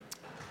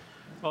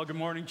Well, good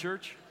morning,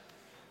 church.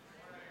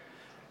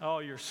 Oh,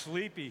 you're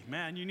sleepy.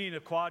 Man, you need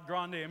a quad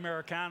grande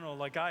Americano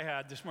like I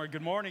had this morning.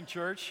 Good morning,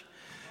 church.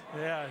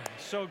 Yeah,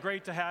 so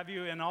great to have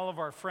you and all of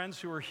our friends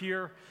who are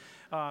here.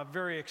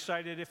 Very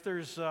excited.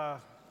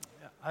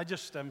 I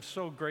just am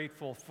so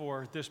grateful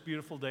for this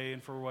beautiful day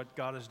and for what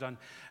God has done.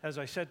 As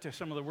I said to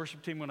some of the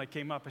worship team when I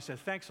came up, I said,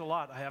 thanks a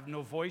lot. I have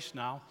no voice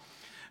now.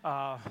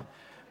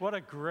 What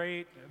a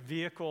great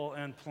vehicle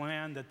and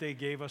plan that they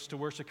gave us to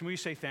worship. Can we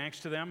say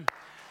thanks to them?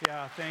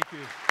 Yeah, thank you.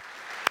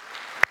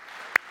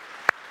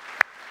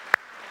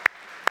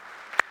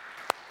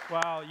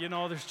 Wow,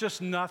 there's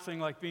just nothing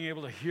like being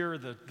able to hear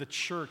the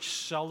church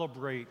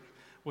celebrate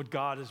what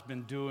God has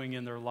been doing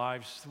in their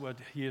lives, what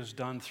He has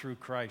done through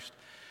Christ.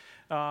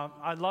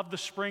 I love the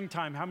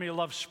springtime. How many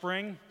love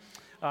spring?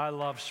 I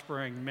love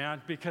spring,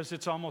 man, because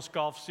it's almost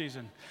golf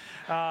season.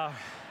 Well,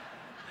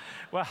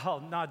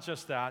 not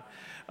just that.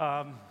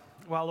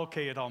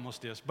 Okay, it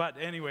almost is. But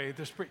anyway,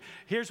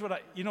 here's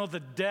what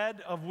the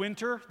dead of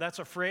winter, that's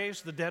a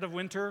phrase, the dead of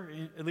winter.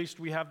 At least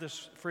we have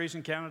this phrase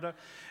in Canada.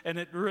 And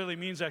it really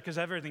means that because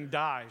everything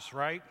dies,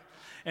 right?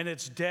 And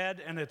it's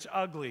dead and it's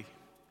ugly.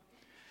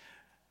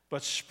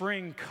 But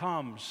spring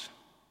comes.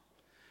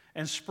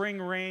 And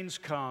spring rains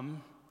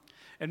come.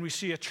 And we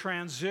see a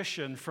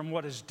transition from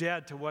what is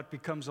dead to what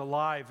becomes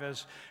alive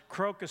as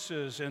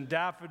crocuses and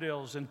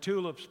daffodils and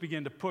tulips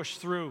begin to push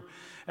through,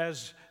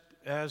 as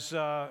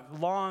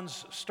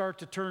lawns start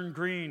to turn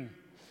green,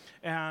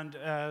 and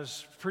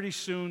as pretty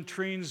soon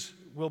trees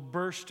will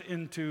burst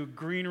into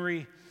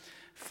greenery,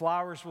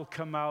 flowers will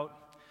come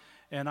out,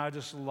 and I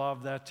just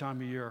love that time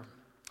of year.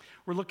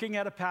 We're looking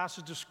at a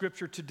passage of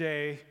Scripture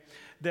today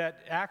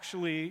that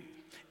actually,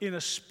 in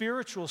a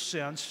spiritual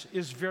sense,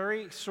 is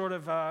very sort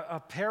of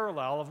a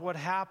parallel of what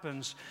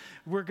happens.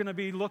 We're going to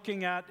be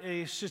looking at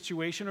a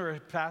situation or a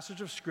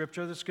passage of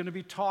Scripture that's going to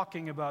be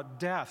talking about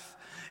death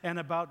and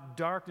about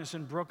darkness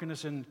and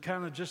brokenness and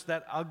kind of just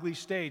that ugly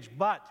stage.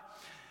 But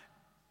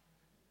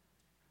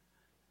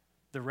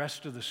the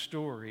rest of the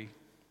story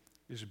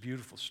is a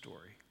beautiful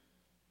story.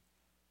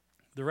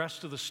 The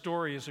rest of the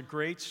story is a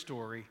great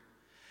story,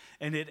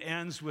 and it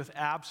ends with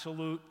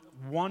absolute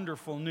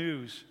wonderful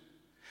news.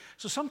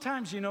 So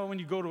sometimes, when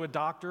you go to a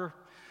doctor,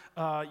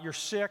 you're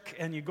sick,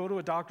 and you go to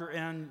a doctor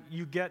and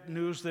you get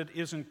news that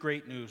isn't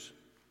great news.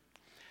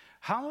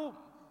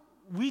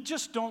 We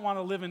just don't want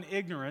to live in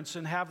ignorance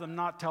and have them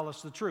not tell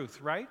us the truth,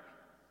 right?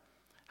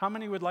 How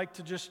many would like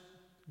to just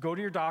go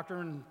to your doctor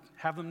and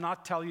have them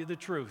not tell you the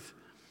truth?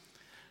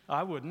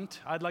 I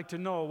wouldn't. I'd like to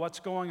know what's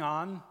going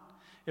on.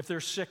 If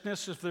there's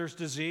sickness, if there's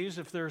disease,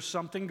 if there's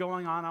something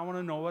going on, I want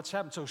to know what's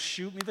happened. So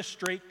shoot me the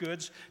straight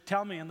goods,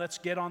 tell me, and let's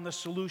get on the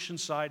solution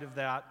side of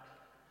that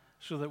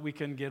so that we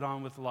can get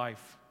on with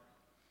life.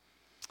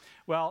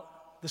 Well,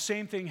 the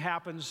same thing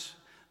happens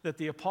that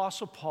the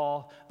Apostle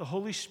Paul, the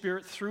Holy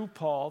Spirit through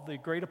Paul, the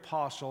great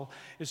apostle,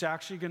 is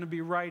actually going to be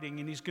writing,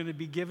 and he's going to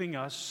be giving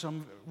us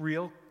some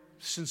real,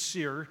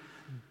 sincere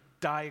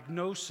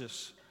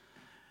diagnosis.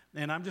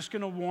 And I'm just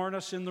going to warn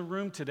us in the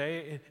room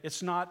today,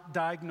 it's not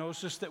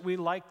diagnosis that we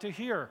like to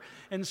hear.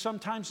 And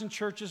sometimes in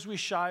churches we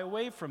shy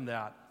away from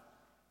that.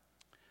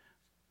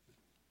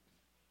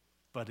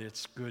 But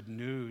it's good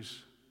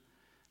news,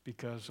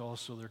 because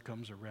also there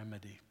comes a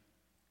remedy.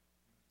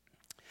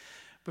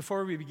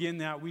 Before we begin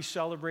that, we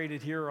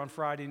celebrated here on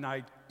Friday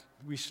night,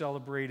 we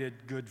celebrated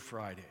Good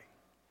Friday.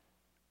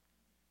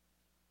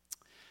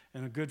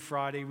 And on Good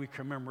Friday, we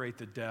commemorate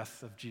the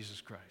death of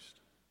Jesus Christ.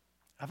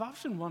 I've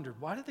often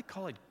wondered, why do they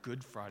call it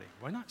Good Friday?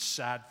 Why not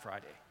Sad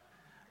Friday?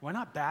 Why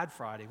not Bad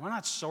Friday? Why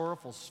not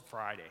Sorrowful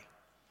Friday?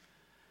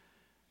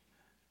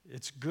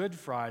 It's Good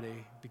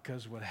Friday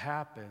because what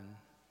happened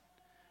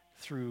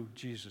through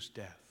Jesus'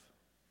 death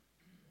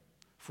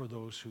for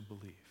those who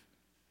believe.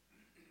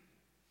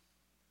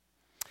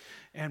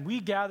 And we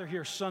gather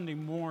here Sunday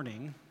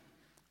morning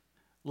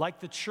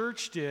like the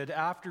church did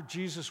after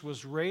Jesus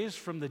was raised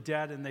from the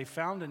dead and they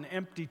found an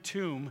empty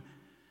tomb.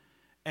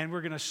 And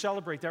we're going to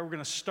celebrate that. We're going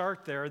to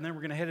start there, and then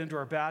we're going to head into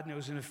our bad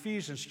news. In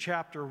Ephesians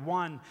chapter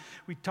 1,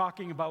 we're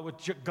talking about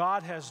what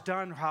God has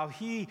done, how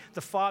He,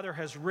 the Father,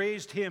 has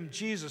raised Him,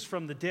 Jesus,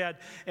 from the dead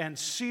and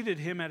seated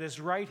Him at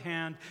His right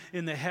hand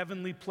in the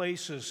heavenly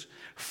places,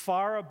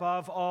 far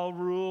above all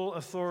rule,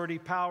 authority,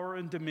 power,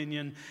 and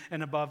dominion,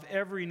 and above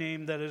every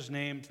name that is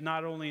named,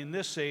 not only in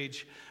this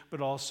age,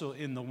 but also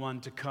in the one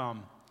to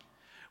come.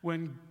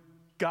 When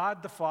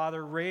God the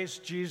Father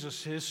raised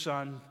Jesus, His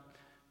Son,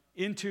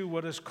 into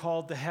what is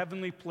called the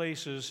heavenly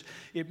places,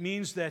 it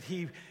means that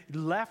He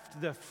left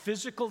the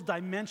physical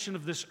dimension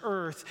of this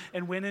earth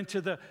and went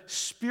into the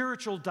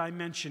spiritual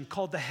dimension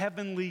called the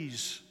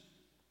heavenlies.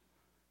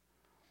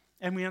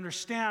 And we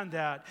understand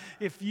that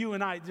if you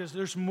and I,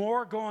 there's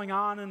more going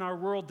on in our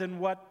world than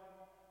what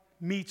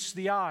meets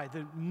the eye,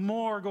 there's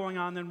more going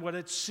on than what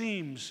it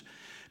seems,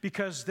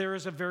 because there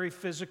is a very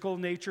physical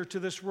nature to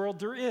this world.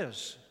 There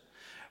is.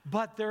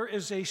 But there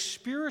is a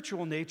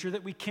spiritual nature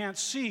that we can't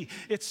see.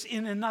 It's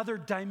in another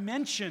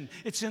dimension.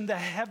 It's in the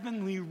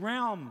heavenly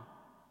realm.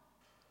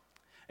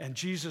 And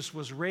Jesus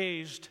was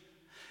raised,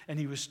 and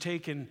He was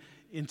taken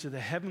into the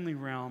heavenly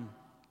realm,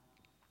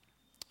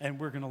 and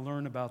we're going to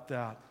learn about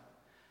that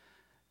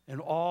and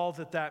all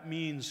that that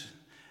means,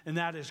 and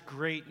that is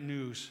great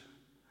news.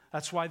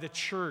 That's why the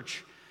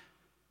church,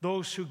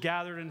 those who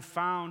gathered and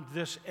found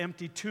this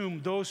empty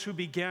tomb, those who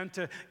began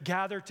to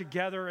gather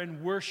together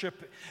and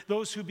worship,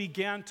 those who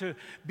began to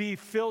be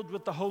filled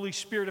with the Holy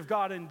Spirit of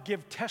God and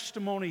give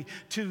testimony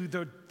to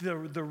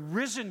the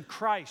risen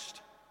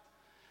Christ.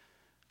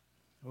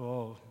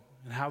 Oh,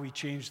 and how he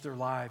changed their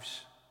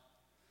lives.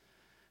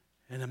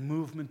 And a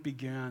movement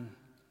began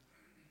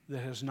that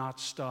has not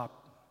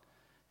stopped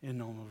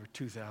in over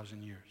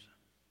 2,000 years.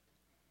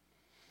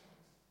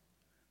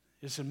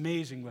 It's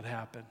amazing what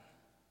happened.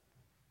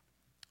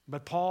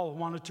 But Paul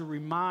wanted to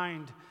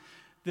remind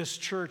this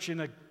church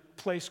in a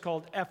place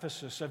called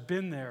Ephesus. I've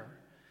been there.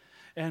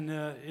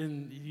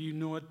 And you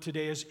know it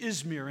today as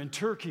Izmir in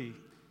Turkey.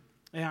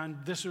 And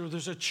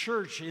there's a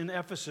church in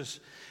Ephesus,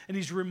 and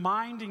he's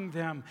reminding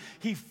them.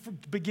 He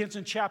begins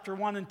in chapter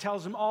 1 and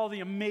tells them all the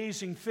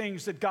amazing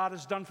things that God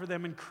has done for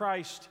them in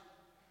Christ.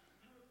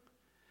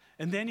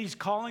 And then he's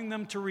calling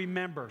them to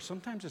remember.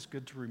 Sometimes it's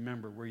good to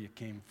remember where you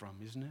came from,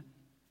 isn't it?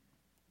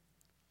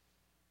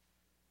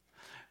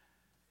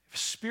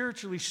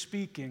 Spiritually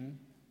speaking,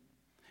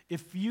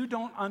 if you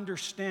don't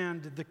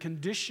understand the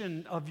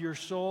condition of your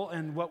soul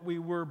and what we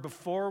were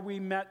before we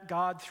met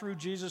God through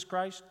Jesus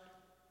Christ,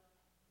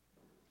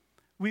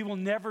 we will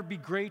never be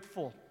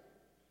grateful.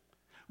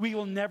 We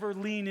will never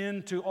lean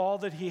into all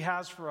that he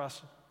has for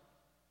us.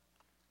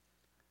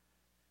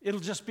 It'll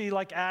just be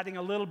like adding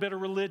a little bit of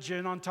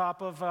religion on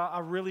top of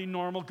a really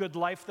normal, good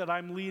life that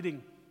I'm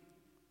leading.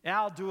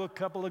 Yeah, I'll do a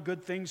couple of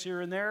good things here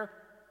and there.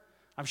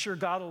 I'm sure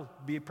God will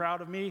be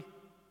proud of me.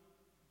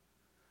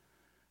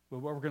 But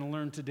what we're going to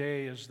learn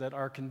today is that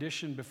our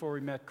condition before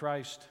we met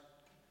Christ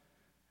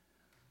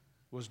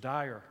was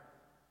dire.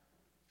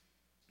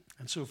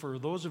 And so for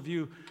those of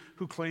you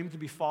who claim to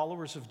be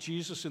followers of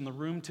Jesus in the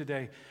room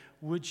today,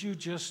 would you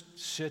just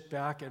sit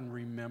back and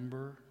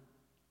remember?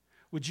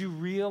 Would you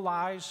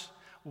realize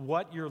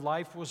what your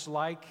life was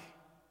like?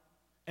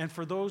 And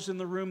for those in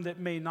the room that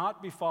may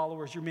not be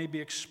followers, you may be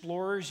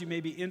explorers, you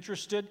may be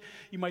interested,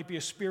 you might be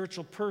a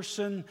spiritual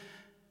person,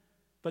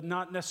 but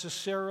not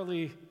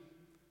necessarily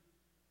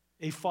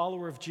a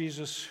follower of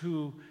Jesus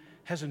who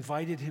has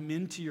invited him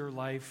into your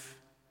life.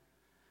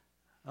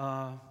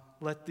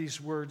 Let these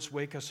words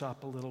wake us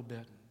up a little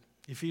bit.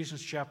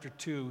 Ephesians chapter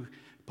 2,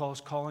 Paul is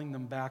calling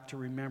them back to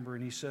remember,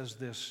 and he says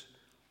this,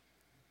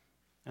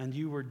 "And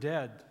you were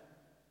dead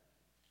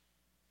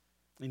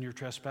in your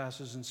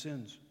trespasses and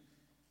sins,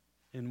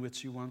 in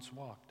which you once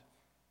walked,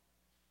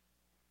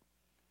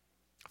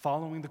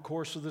 following the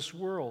course of this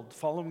world,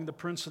 following the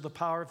prince of the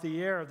power of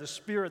the air, the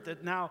spirit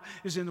that now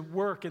is in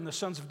work in the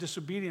sons of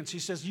disobedience." He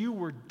says, you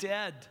were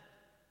dead.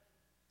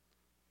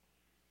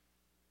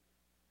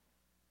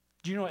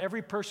 Do you know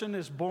every person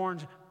is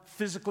born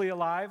physically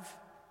alive,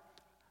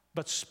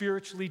 but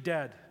spiritually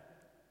dead?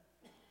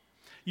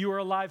 You are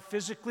alive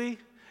physically,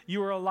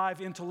 you are alive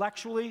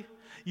intellectually,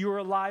 you are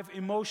alive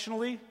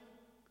emotionally,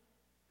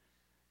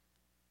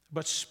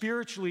 but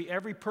spiritually,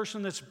 every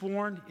person that's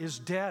born is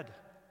dead.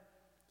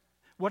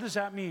 What does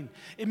that mean?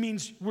 It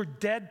means we're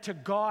dead to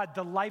God,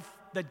 the life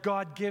that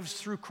God gives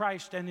through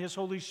Christ and his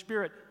Holy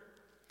Spirit.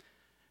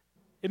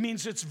 It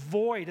means it's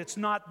void, it's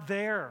not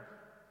there.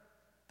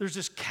 There's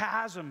this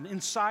chasm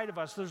inside of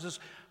us. There's this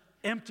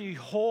empty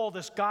hole,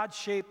 this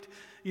God-shaped,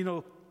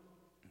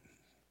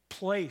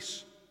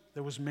 place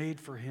that was made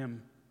for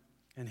him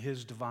and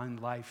his divine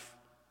life.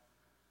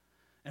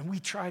 And we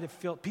try to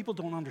fill it. People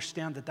don't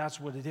understand that that's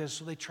what it is,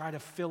 so they try to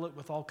fill it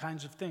with all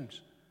kinds of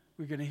things.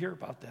 We're going to hear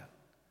about that.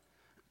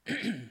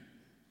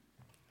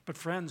 But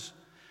friends,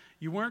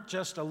 you weren't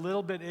just a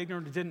little bit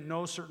ignorant and didn't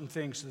know certain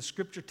things. The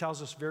scripture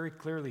tells us very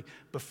clearly,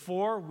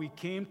 before we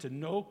came to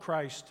know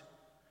Christ,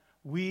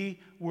 we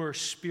were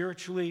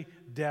spiritually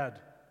dead.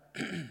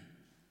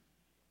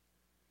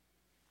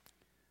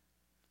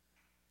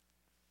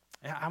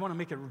 I want to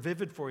make it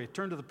vivid for you.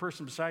 Turn to the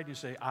person beside you and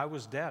say, I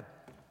was dead.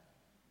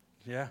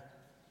 Yeah.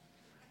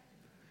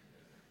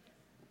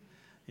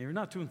 You're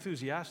not too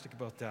enthusiastic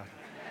about that.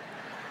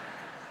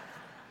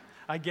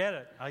 I get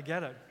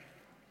it.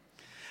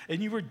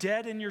 And you were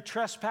dead in your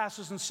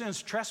trespasses and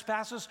sins.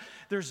 Trespasses,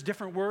 there's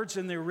different words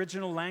in the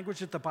original language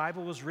that the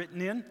Bible was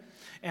written in.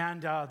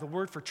 And the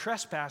word for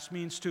trespass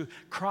means to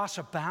cross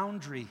a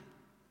boundary.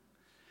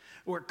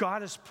 Where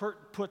God has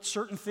put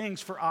certain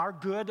things for our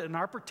good and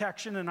our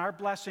protection and our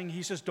blessing.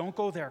 He says, don't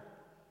go there.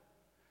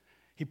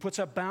 He puts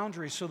up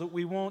boundaries so that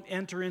we won't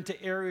enter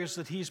into areas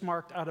that he's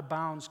marked out of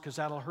bounds, because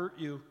that'll hurt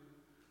you.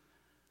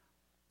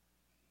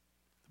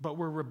 But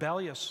we're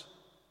rebellious.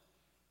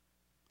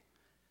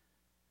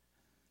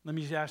 Let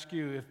me ask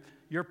you, if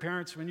your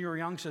parents, when you were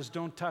young, says,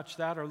 don't touch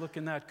that or look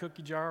in that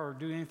cookie jar or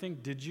do anything,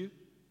 did you?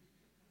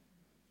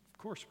 Of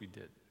course we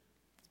did.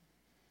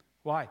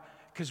 Why?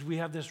 Because we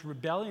have this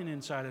rebellion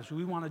inside us.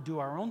 We want to do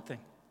our own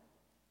thing.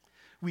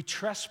 We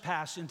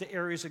trespass into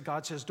areas that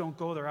God says, don't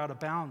go there, out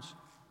of bounds.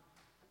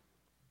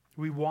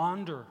 We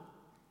wander.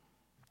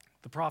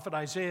 The prophet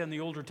Isaiah in the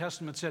Older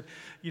Testament said,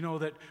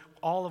 that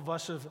all of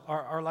us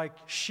are like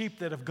sheep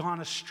that have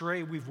gone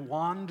astray. We've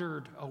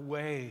wandered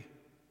away.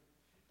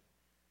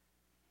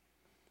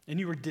 And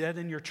you were dead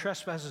in your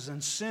trespasses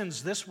and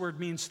sins. This word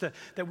means that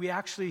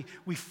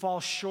we fall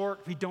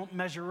short. We don't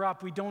measure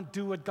up. We don't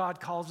do what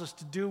God calls us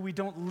to do. We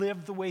don't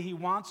live the way He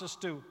wants us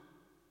to.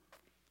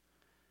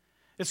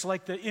 It's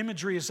like the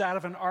imagery is that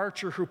of an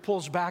archer who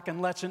pulls back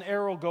and lets an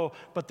arrow go,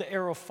 but the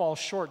arrow falls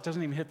short,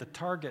 doesn't even hit the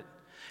target.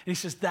 And he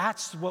says,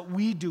 that's what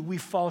we do. We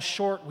fall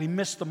short. We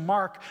miss the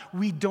mark.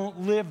 We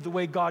don't live the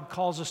way God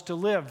calls us to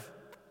live.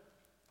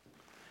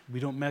 We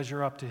don't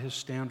measure up to His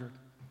standard.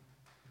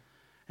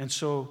 And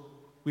so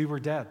we were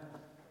dead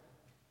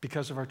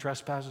because of our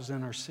trespasses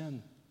and our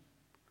sin.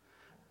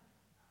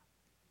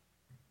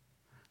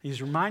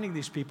 He's reminding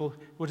these people,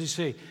 what does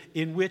he say?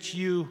 In which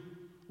you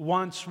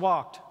once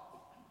walked.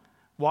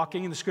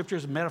 Walking in the Scripture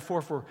is a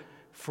metaphor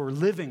for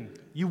living.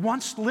 You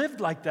once lived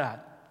like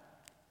that.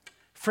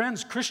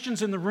 Friends,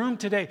 Christians in the room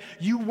today,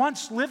 you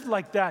once lived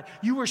like that.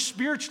 You were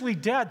spiritually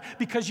dead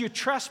because you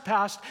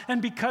trespassed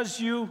and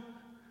because you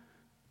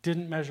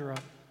didn't measure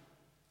up.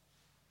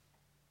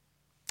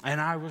 And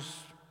I was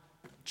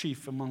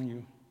chief among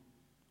you.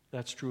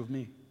 That's true of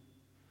me.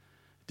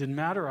 It didn't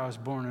matter I was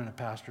born in a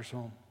pastor's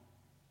home.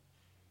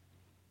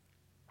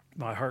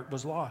 My heart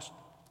was lost.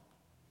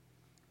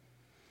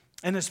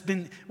 And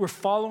we're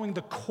following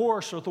the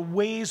course or the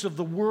ways of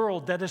the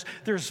world. That is,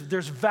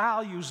 there's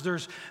values,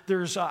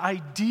 there's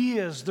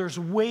ideas, there's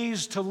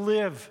ways to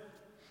live.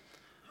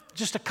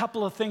 Just a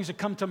couple of things that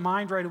come to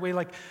mind right away,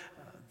 like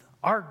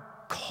our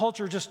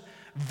culture just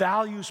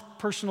values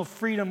personal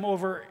freedom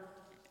over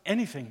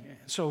anything.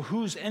 So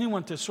who's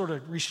anyone to sort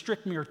of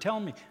restrict me or tell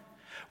me?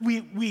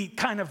 We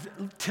kind of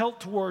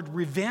tilt toward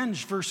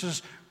revenge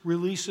versus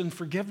release and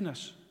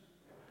forgiveness.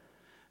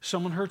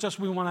 Someone hurts us,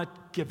 we want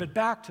to give it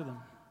back to them.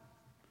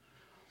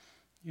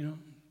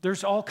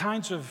 There's all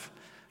kinds of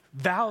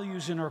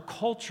values in our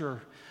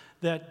culture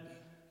that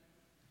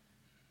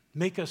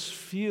make us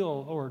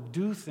feel or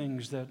do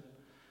things that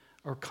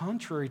are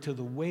contrary to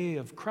the way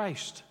of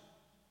Christ.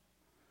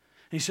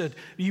 He said,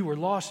 you were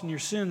lost in your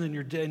sin and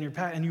your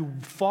past, and you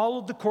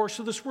followed the course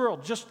of this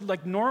world, just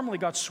like normally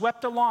got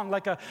swept along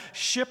like a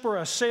ship or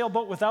a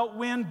sailboat without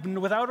wind and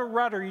without a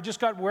rudder. You just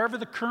got wherever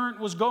the current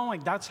was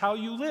going. That's how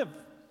you live.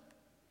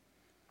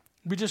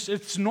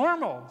 It's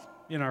normal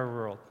in our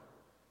world.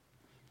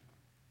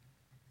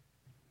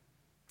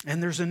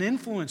 And there's an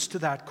influence to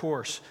that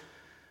course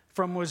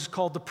from what is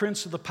called the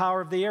prince of the power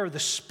of the air, the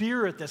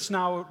spirit that's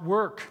now at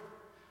work.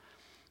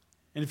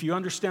 And if you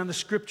understand the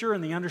Scripture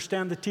and you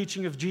understand the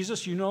teaching of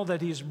Jesus, you know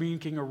that He's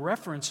making a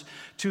reference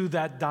to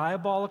that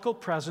diabolical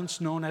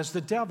presence known as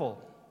the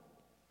devil.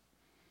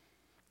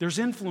 There's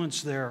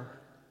influence there.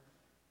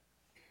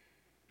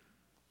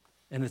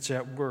 And it's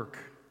at work.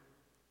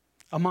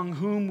 Among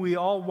whom we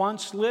all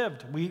once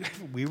lived.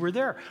 We were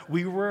there.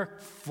 We were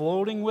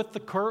floating with the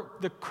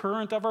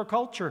current of our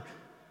culture.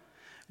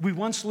 We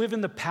once lived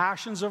in the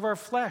passions of our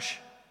flesh.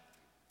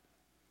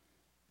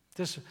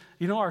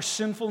 Our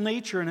sinful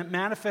nature, and it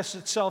manifests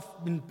itself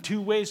in two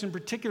ways in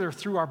particular,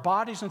 through our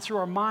bodies and through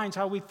our minds,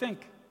 how we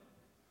think.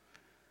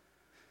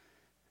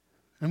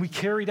 And we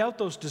carried out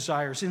those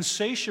desires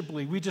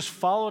insatiably. We just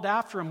followed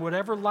after them.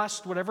 Whatever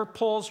lust, whatever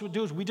pulls would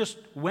do, we just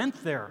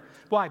went there.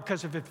 Why?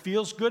 Because if it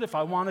feels good, if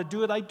I want to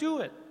do it, I do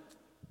it.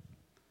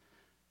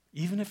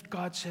 Even if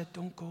God said,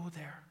 don't go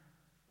there.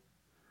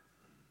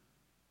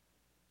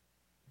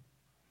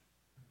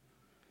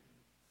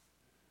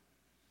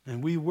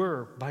 And we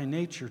were, by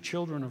nature,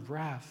 children of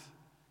wrath.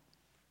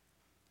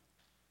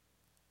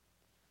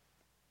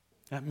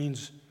 That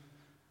means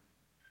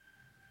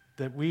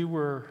that we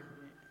were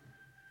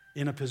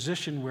in a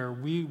position where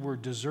we were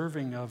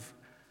deserving of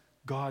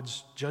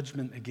God's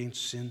judgment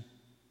against sin,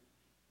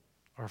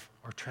 our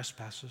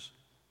trespasses,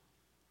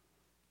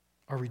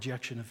 our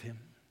rejection of Him.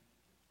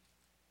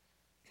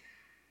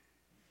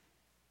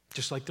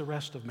 Just like the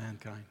rest of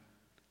mankind.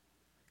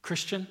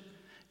 Christian,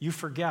 you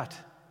forget.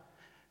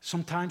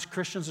 Sometimes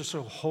Christians are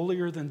so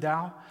holier than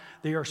thou.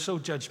 They are so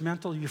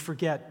judgmental, you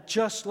forget.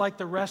 Just like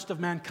the rest of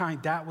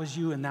mankind, that was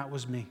you and that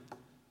was me.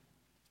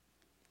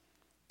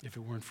 If it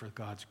weren't for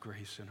God's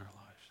grace in our lives.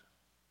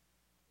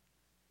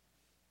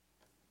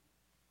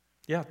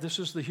 Yeah, this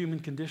is the human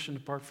condition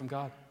apart from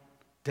God.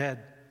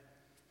 Dead.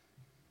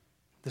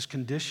 This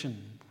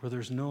condition where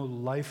there's no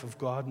life of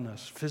God in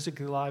us.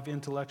 Physically alive,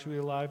 intellectually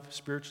alive,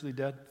 spiritually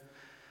dead.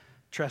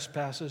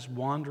 Trespasses,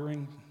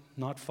 wandering,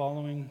 not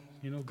following,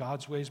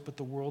 God's ways but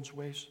the world's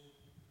ways.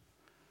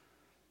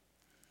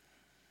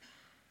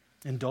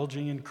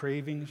 Indulging in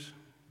cravings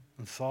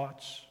and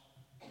thoughts.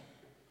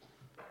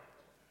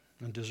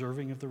 And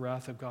deserving of the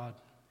wrath of God.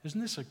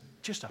 Isn't this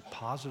just a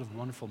positive,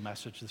 wonderful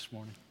message this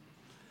morning?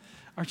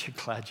 Aren't you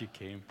glad you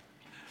came?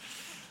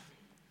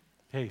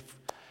 Hey,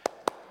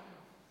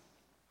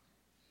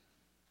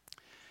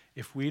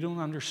 if we don't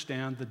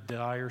understand the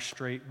dire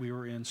strait we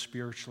were in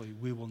spiritually,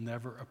 we will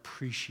never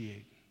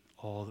appreciate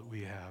all that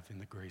we have in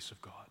the grace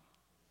of God.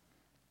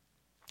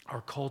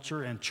 Our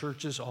culture and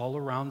churches all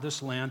around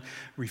this land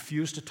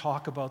refuse to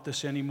talk about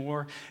this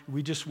anymore.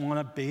 We just want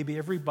to baby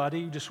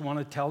everybody. We just want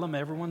to tell them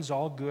everyone's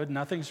all good.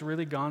 Nothing's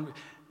really gone.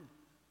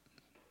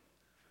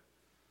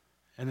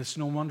 And it's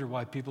no wonder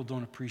why people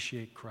don't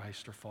appreciate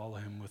Christ or follow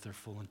him with their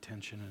full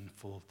intention and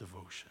full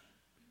devotion.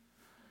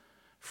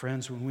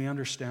 Friends, when we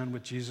understand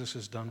what Jesus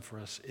has done for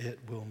us, it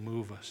will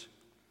move us.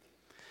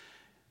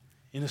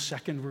 In a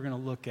second, we're going to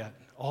look at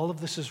all of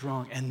this is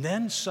wrong. And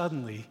then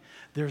suddenly,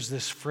 there's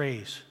this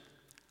phrase,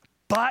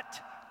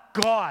 but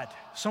God.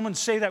 Someone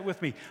say that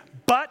with me.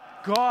 But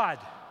God.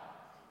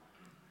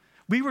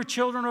 We were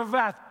children of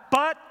wrath,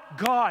 but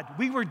God.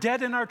 We were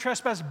dead in our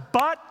trespass,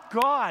 but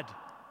God.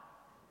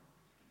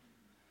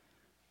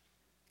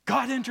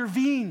 God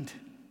intervened.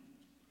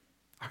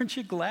 Aren't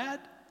you glad?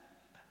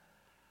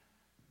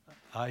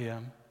 I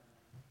am.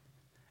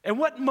 And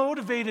what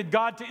motivated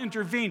God to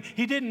intervene?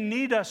 He didn't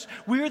need us.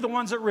 We're the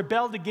ones that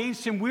rebelled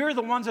against him. We're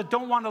the ones that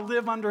don't want to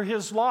live under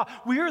his law.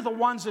 We're the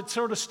ones that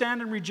sort of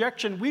stand in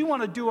rejection. We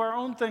want to do our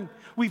own thing.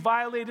 We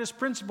violate his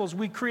principles.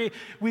 We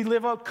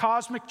live out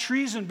cosmic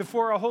treason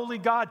before a holy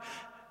God.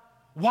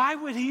 Why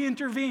would he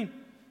intervene?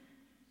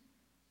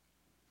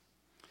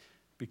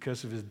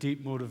 Because of his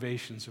deep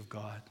motivations of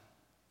God.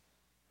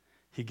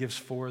 He gives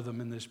 4 of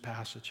them in this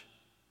passage.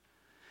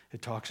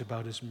 It talks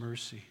about his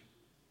mercy.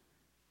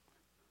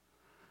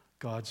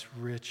 God's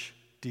rich,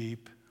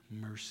 deep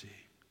mercy.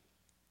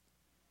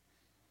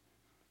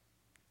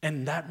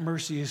 And that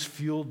mercy is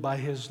fueled by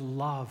his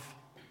love.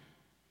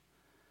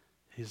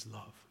 His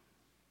love.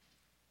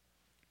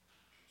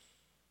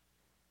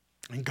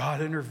 And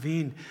God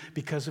intervened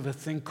because of a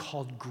thing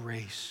called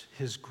grace,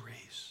 his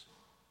grace.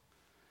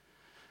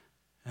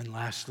 And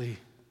lastly,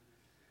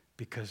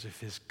 because of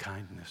his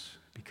kindness,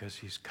 because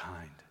he's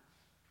kind.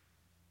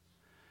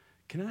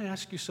 Can I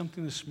ask you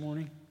something this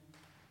morning?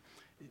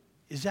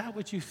 Is that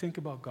what you think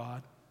about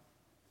God?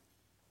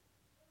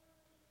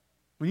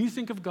 When you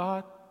think of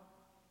God,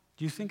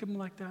 do you think of him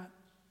like that?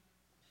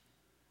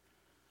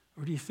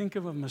 Or do you think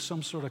of him as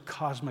some sort of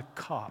cosmic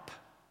cop?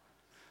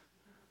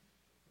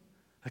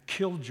 A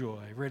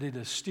killjoy, ready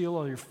to steal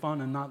all your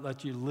fun and not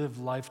let you live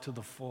life to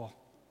the full.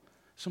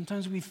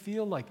 Sometimes we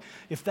feel like,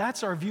 if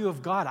that's our view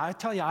of God, I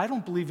tell you, I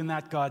don't believe in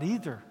that God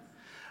either.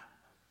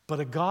 But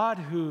a God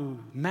who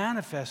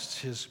manifests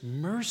his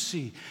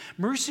mercy.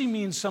 Mercy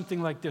means something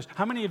like this.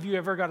 How many of you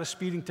ever got a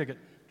speeding ticket?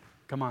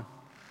 Come on.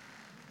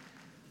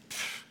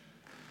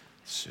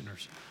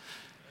 Sinners.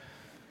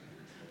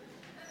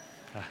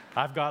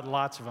 I've got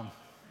lots of them.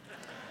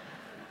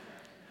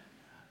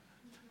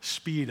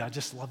 Speed, I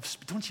just love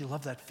speed. Don't you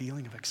love that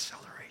feeling of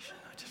acceleration?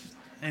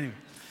 Anyway.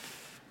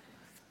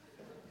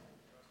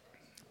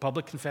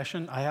 Public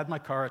confession, I had my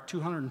car at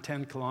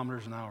 210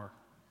 kilometers an hour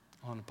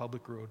on a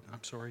public road.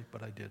 I'm sorry,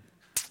 but I did.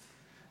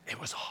 It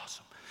was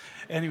awesome.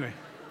 Anyway,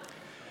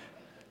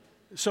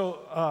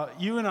 so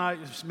you and I,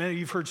 many of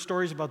you've heard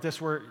stories about this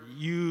where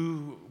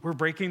you were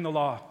breaking the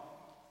law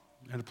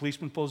and a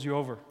policeman pulls you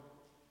over.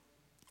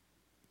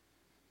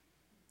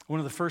 One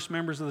of the first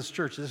members of this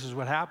church, this is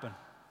what happened.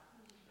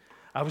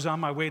 I was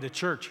on my way to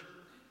church.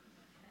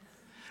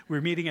 We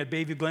were meeting at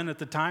Bayview Glen at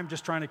the time,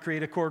 just trying to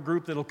create a core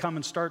group that'll come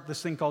and start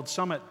this thing called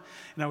Summit.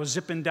 And I was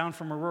zipping down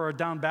from Aurora,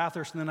 down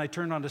Bathurst, and then I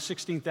turned onto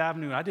 16th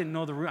Avenue. I didn't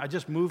know the route. I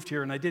just moved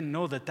here, and I didn't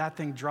know that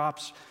thing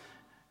drops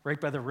right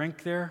by the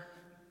rink there.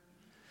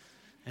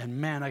 And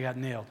man, I got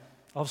nailed.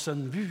 All of a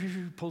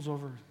sudden, pulls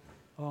over.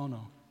 Oh,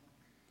 no.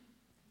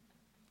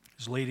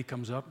 This lady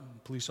comes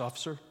up, police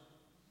officer.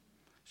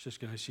 She says,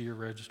 "Can I see your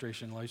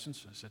registration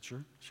license?" I said,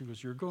 "Sure." She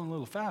goes, "You're going a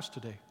little fast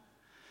today."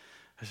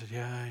 I said,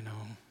 "Yeah, I know."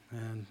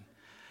 And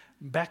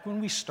back when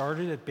we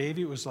started at Bayview,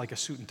 it was like a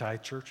suit and tie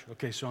church.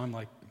 Okay, so I'm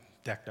like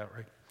decked out,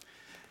 right?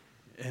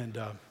 And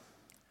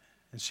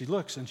she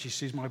looks and she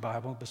sees my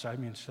Bible beside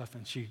me and stuff,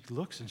 and she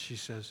looks and she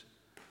says,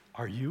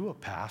 "Are you a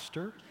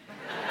pastor?"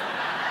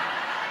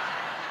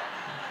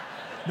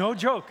 No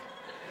joke.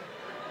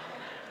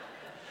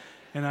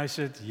 And I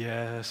said,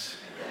 "Yes."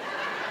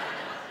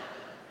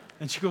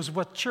 And she goes,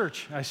 "What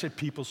church?" I said,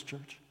 "People's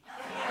Church."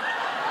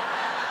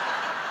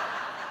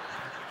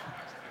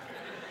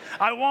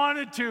 I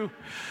wanted to.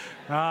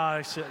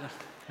 I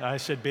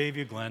said,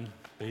 Bayview Glen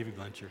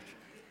Church.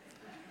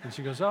 And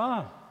she goes,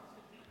 "Ah."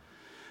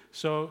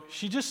 So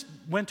she just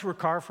went to her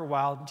car for a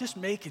while, just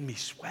making me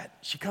sweat.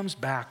 She comes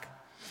back,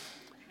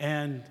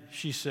 and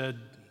she said,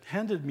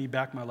 handed me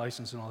back my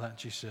license and all that, and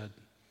she said,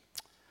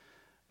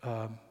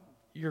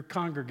 your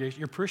congregation,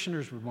 your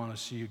parishioners would want to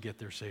see you get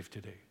there safe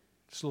today.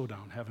 Slow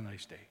down, have a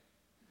nice day.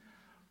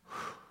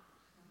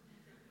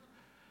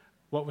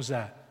 What was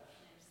that?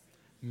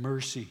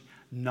 Mercy.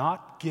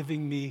 Not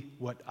giving me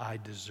what I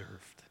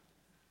deserved.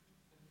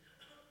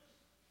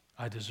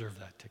 I deserved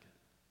that ticket.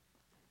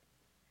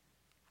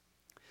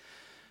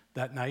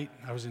 That night,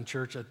 I was in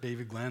church at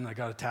Bayview Glen. I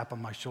got a tap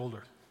on my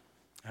shoulder.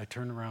 I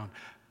turned around.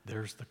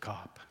 There's the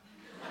cop.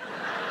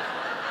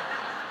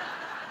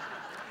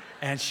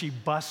 And she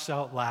busts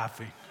out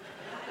laughing.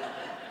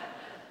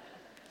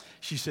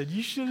 She said,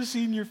 "You should have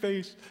seen your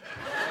face."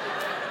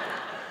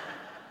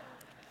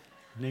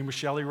 Her name was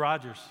Shelley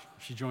Rogers.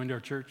 She joined our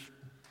church.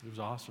 It was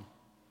awesome.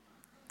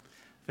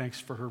 Thanks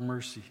for her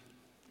mercy.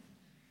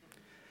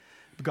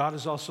 But God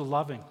is also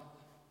loving.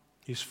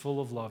 He's full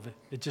of love.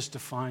 It just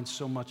defines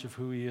so much of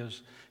who he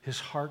is. His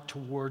heart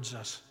towards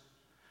us.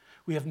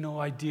 We have no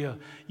idea.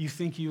 You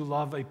think you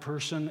love a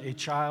person, a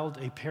child,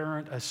 a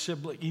parent, a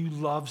sibling. You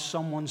love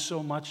someone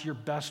so much, your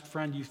best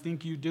friend. You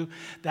think you do.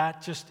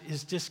 That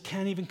just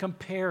can't even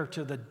compare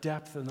to the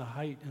depth and the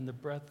height and the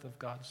breadth of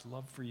God's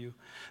love for you.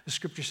 The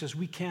scripture says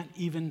we can't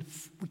even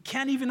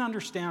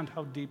understand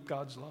how deep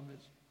God's love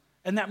is.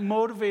 And that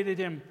motivated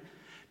him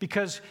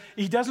because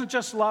he doesn't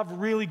just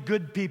love really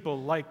good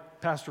people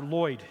like Pastor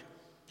Lloyd.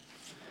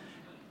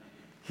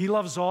 He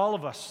loves all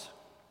of us.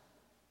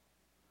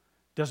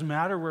 Doesn't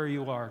matter where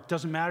you are.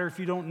 Doesn't matter if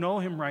you don't know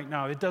him right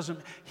now.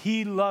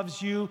 He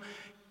loves you.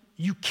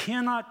 You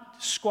cannot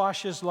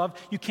squash his love.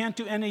 You can't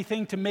do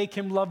anything to make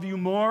him love you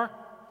more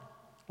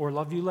or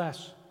love you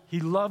less.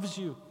 He loves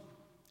you.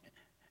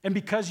 And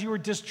because you were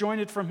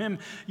disjointed from him,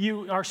 we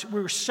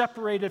were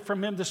separated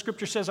from him. The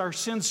scripture says our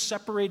sins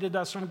separated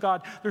us from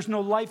God. There's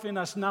no life in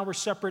us. Now we're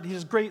separate.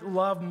 His great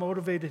love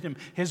motivated him.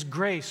 His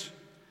grace.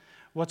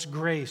 What's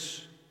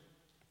grace?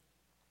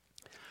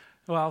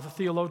 Well, the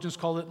theologians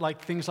call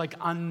it things like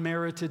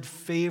unmerited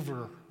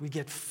favor. We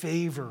get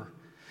favor.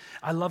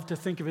 I love to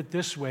think of it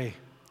this way.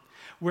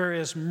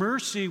 Whereas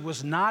mercy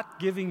was not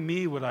giving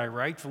me what I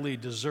rightfully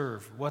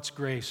deserve. What's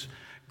grace?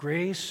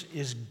 Grace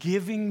is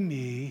giving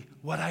me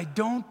what I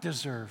don't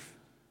deserve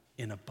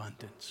in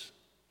abundance.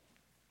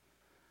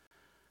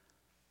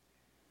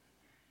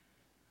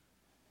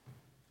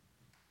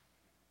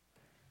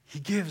 He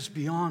gives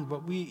beyond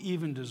what we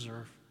even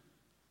deserve.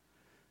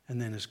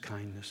 And then his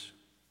kindness.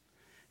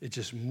 It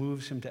just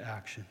moves him to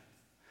action.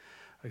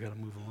 I got to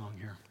move along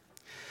here.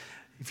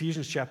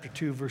 Ephesians chapter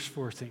 2, verse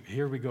 4.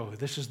 Here we go.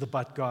 This is the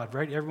but God,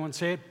 right? Everyone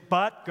say it.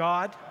 But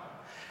God,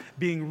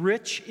 being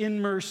rich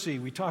in mercy.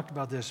 We talked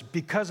about this.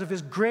 Because of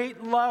his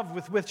great love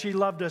with which he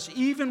loved us,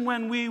 even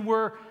when we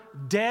were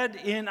dead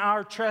in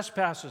our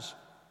trespasses.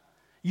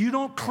 You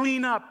don't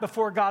clean up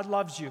before God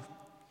loves you.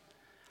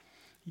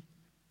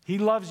 He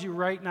loves you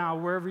right now,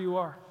 wherever you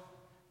are.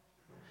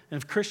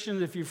 And if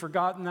Christians, if you've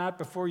forgotten that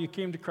before you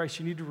came to Christ,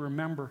 you need to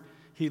remember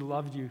he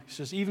loved you. He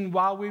says, even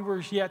while we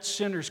were yet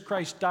sinners,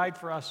 Christ died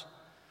for us.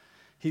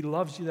 He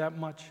loves you that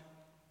much.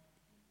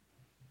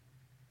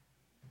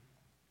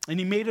 And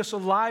he made us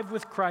alive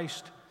with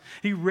Christ.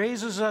 He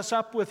raises us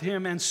up with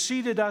him and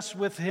seated us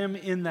with him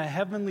in the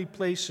heavenly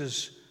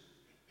places.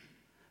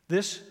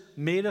 This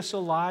made us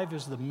alive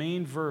is the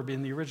main verb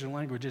in the original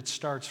language. It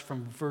starts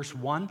from verse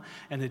 1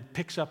 and it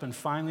picks up and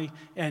finally,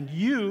 and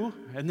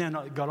then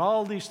got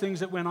all these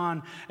things that went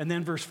on. And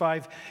then verse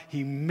 5,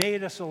 he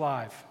made us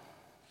alive.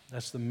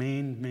 That's the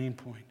main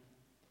point.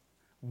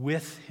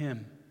 With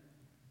him.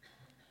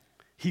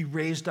 He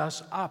raised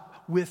us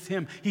up with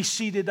him. He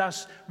seated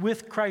us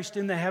with Christ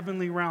in the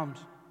heavenly realms.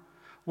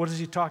 What is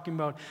he talking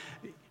about?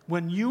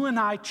 When you and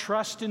I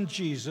trust in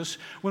Jesus,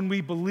 when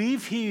we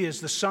believe he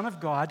is the Son of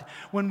God,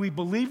 when we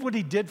believe what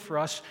he did for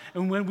us,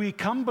 and when we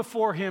come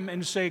before him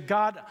and say,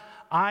 God,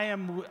 I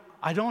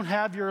don't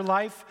have your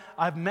life,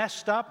 I've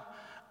messed up,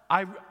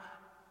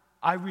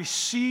 I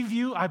receive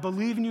you, I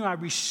believe in you, I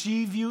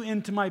receive you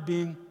into my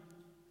being.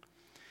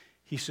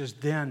 He says,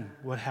 then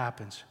what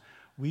happens?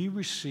 We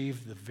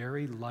receive the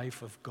very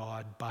life of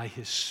God by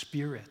his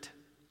Spirit.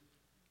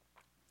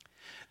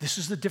 This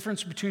is the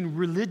difference between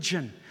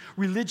religion.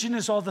 Religion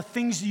is all the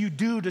things you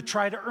do to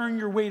try to earn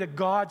your way to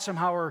God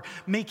somehow or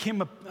make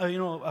him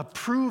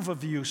approve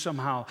of you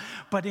somehow.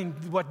 But in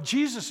what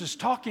Jesus is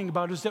talking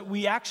about is that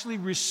we actually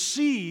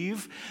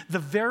receive the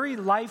very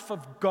life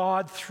of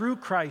God through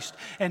Christ.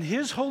 And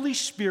his Holy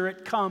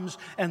Spirit comes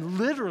and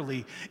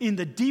literally in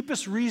the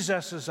deepest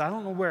recesses, I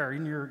don't know where,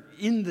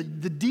 in the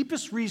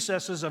deepest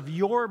recesses of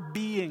your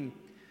being,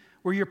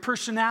 where your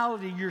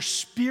personality, your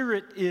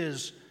spirit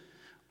is,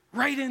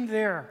 right in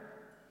there,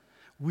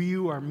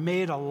 you are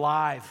made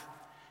alive.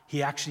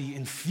 He actually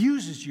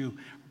infuses you.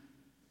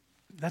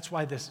 That's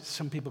why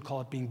some people call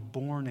it being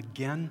born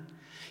again.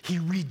 He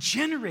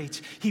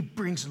regenerates. He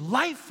brings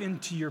life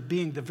into your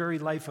being, the very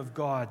life of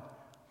God.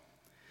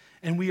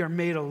 And we are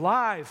made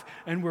alive,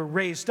 and we're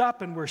raised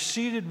up, and we're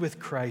seated with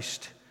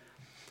Christ.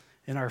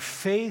 And our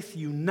faith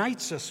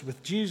unites us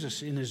with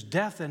Jesus in his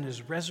death and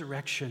his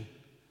resurrection.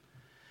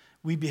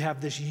 We have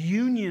this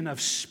union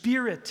of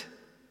spirit.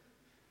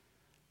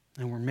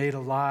 And we're made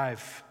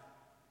alive.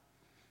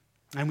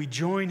 And we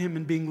join him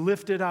in being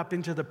lifted up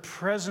into the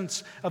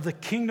presence of the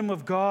kingdom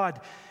of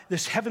God,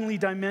 this heavenly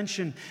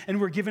dimension.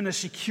 And we're given a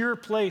secure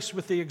place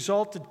with the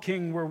exalted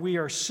King where we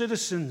are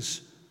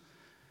citizens.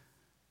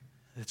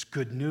 That's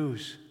good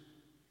news,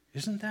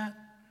 isn't that?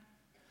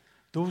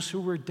 Those who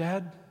were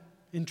dead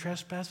in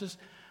trespasses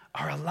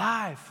are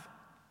alive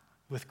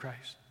with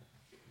Christ.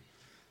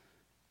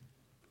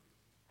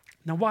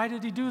 Now, why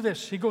did he do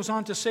this? He goes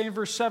on to say in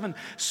verse 7,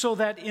 so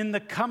that in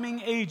the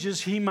coming ages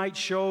he might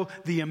show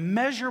the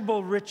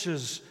immeasurable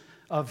riches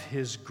of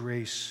his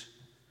grace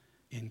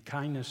in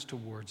kindness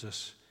towards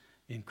us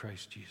in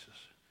Christ Jesus.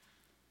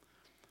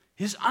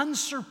 His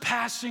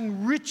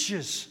unsurpassing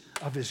riches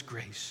of his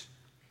grace.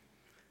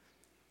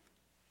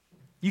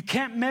 You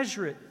can't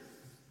measure it.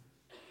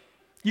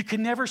 You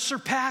can never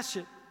surpass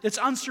it. It's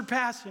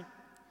unsurpassing.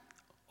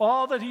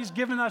 All that he's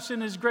given us in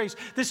his grace.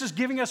 This is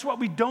giving us what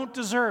we don't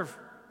deserve.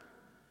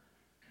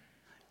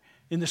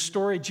 In the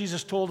story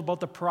Jesus told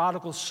about the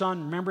prodigal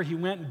son, remember he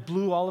went and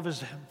blew all of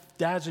his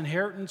dad's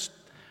inheritance,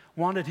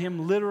 wanted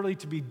him literally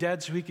to be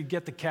dead so he could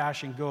get the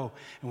cash and go.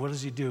 And what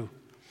does he do?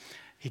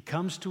 He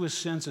comes to his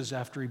senses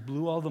after he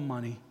blew all the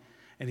money,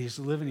 and he's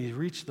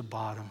reached the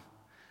bottom.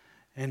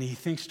 And he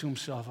thinks to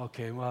himself,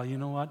 okay, well, you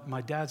know what?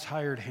 My dad's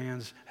hired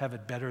hands have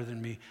it better than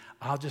me.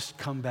 I'll just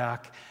come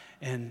back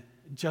and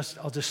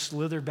I'll just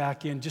slither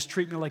back in. Just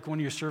treat me like one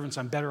of your servants.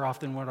 I'm better off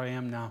than what I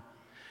am now.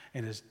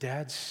 And his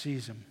dad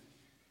sees him,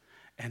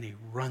 and he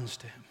runs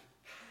to him.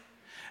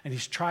 And he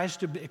tries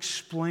to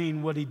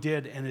explain what he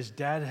did, and his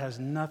dad has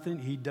nothing.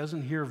 He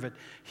doesn't hear of it.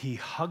 He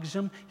hugs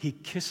him. He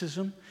kisses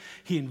him.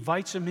 He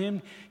invites him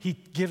in. He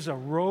gives a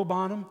robe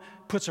on him,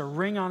 puts a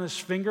ring on his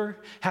finger,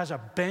 has a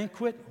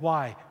banquet.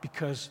 Why?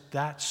 Because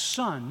that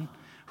son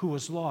who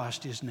was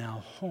lost is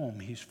now home.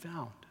 He's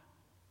found.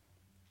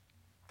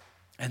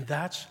 And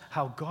that's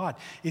how God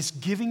is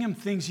giving him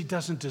things he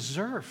doesn't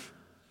deserve.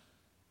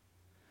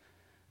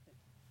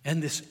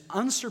 And this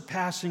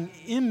unsurpassing,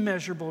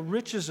 immeasurable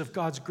riches of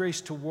God's grace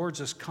towards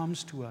us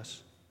comes to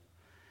us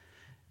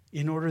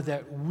in order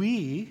that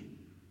we,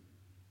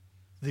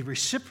 the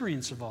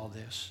recipients of all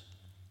this,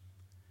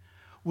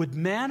 would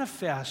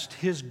manifest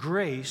his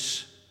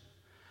grace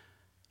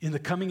in the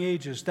coming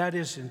ages, that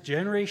is, in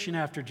generation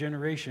after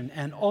generation,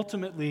 and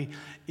ultimately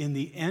in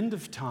the end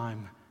of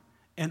time,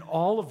 and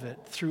all of it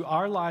through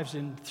our lives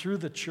and through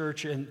the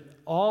church and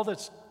all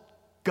that's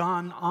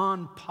gone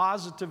on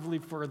positively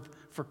for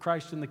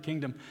Christ in the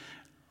kingdom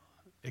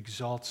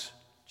exalts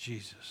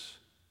Jesus.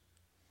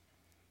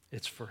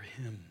 It's for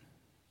him.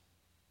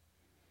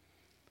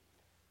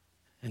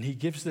 And he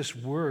gives this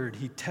word,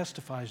 he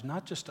testifies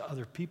not just to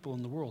other people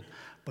in the world,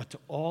 but to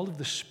all of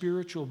the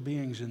spiritual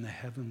beings in the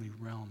heavenly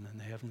realm and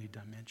the heavenly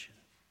dimension.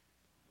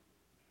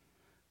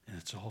 And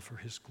it's all for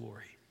his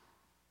glory.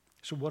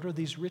 So what are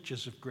these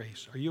riches of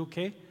grace? Are you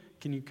okay?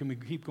 Can we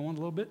keep going a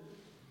little bit?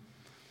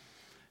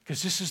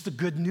 Because this is the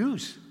good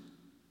news.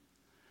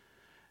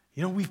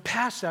 You know, we've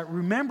passed that.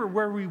 Remember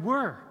where we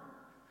were.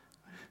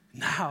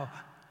 Now,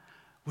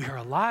 we are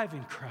alive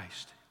in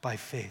Christ by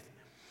faith.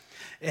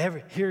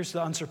 Here's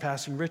the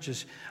unsurpassing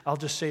riches. I'll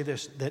just say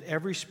this, that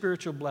every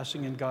spiritual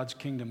blessing in God's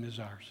kingdom is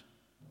ours.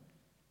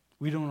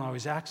 We don't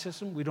always access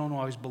them. We don't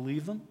always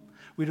believe them.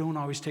 We don't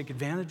always take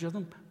advantage of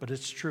them, but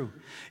it's true.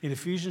 In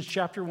Ephesians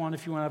chapter 1,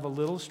 if you want to have a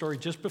little story,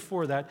 just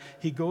before that,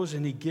 he goes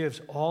and he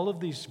gives all of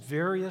these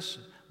various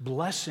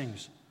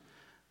blessings.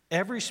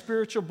 Every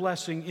spiritual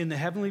blessing in the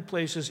heavenly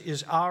places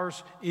is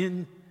ours,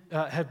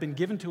 have been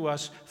given to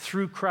us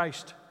through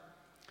Christ.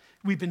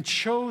 We've been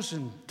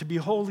chosen to be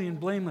holy and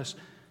blameless.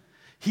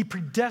 He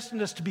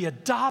predestined us to be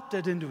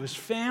adopted into his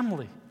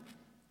family.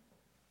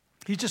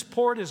 He just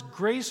poured his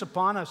grace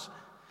upon us,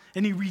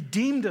 and he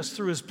redeemed us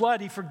through his blood.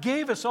 He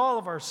forgave us all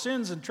of our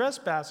sins and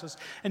trespasses,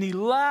 and he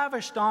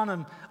lavished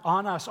on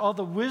us all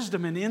the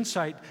wisdom and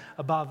insight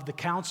about the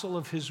counsel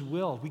of his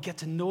will. We get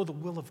to know the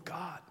will of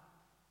God.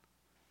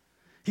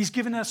 He's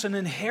given us an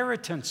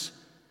inheritance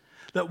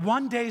that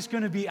one day is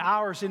going to be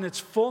ours in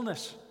its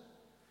fullness.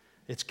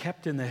 It's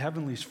kept in the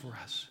heavenlies for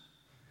us.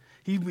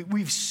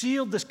 We've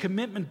sealed this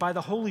commitment by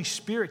the Holy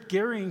Spirit,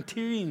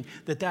 guaranteeing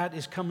that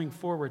is coming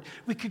forward.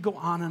 We could go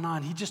on and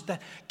on. He just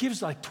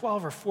gives like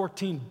 12 or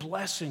 14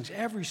 blessings.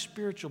 Every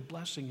spiritual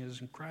blessing is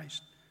in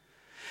Christ.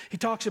 He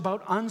talks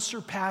about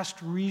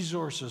unsurpassed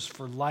resources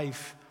for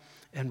life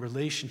and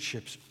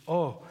relationships.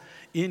 Oh,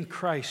 in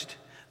Christ,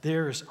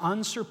 there is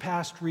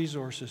unsurpassed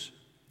resources.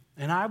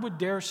 And I would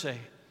dare say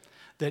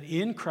that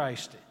in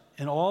Christ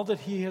and all that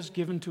he has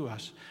given to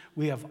us,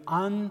 we have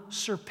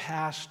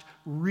unsurpassed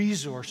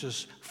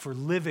resources for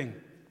living,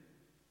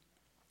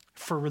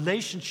 for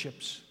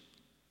relationships.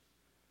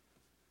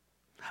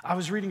 I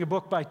was reading a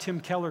book by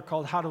Tim Keller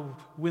called How to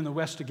Win the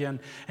West Again,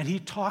 and he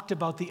talked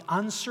about the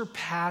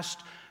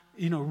unsurpassed,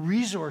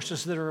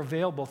 resources that are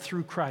available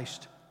through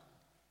Christ.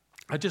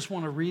 I just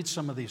want to read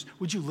some of these.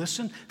 Would you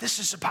listen? This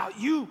is about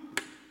you.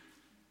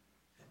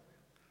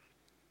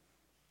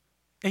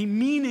 A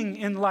meaning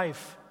in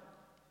life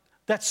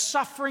that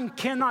suffering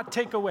cannot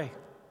take away.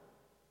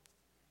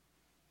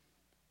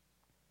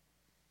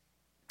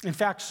 In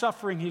fact,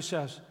 suffering, he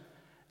says,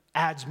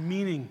 adds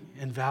meaning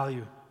and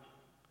value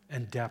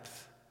and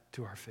depth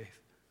to our faith.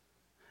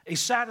 A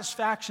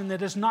satisfaction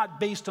that is not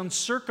based on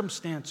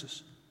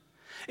circumstances.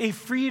 A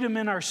freedom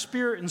in our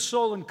spirit and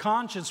soul and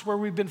conscience where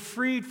we've been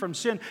freed from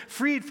sin,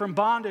 freed from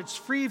bondage,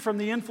 freed from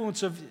the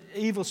influence of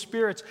evil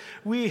spirits.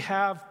 We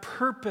have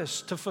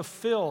purpose to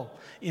fulfill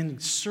in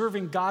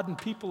serving God and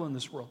people in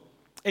this world.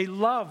 A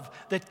love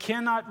that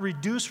cannot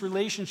reduce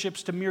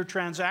relationships to mere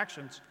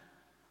transactions.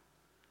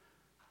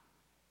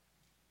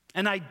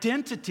 An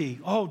identity.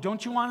 Oh,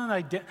 don't you want an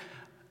identity?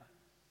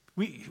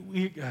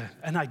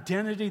 An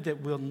identity that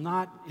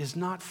is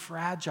not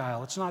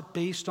fragile. It's not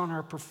based on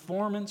our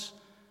performance.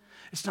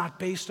 It's not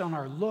based on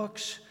our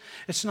looks.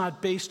 It's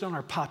not based on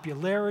our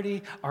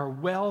popularity, our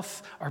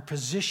wealth, our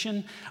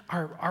position.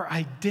 Our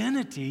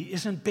identity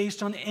isn't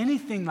based on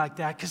anything like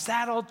that, because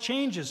that all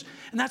changes.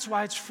 And that's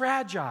why it's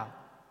fragile.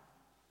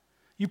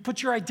 You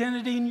put your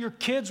identity in your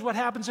kids, what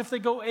happens if they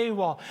go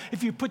AWOL?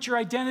 If you put your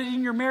identity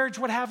in your marriage,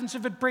 what happens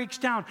if it breaks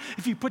down?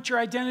 If you put your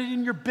identity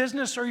in your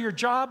business or your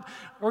job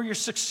or your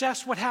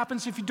success, what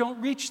happens if you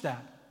don't reach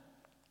that?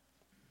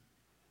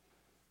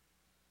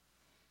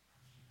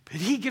 But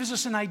he gives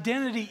us an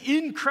identity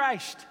in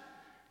Christ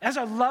as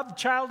a loved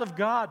child of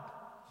God,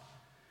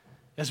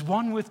 as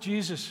one with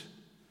Jesus,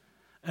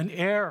 an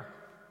heir.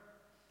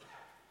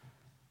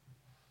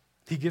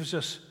 He gives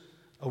us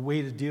a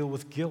way to deal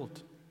with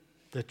guilt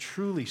that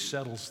truly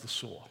settles the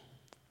soul,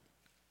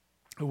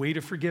 a way to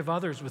forgive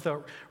others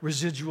without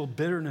residual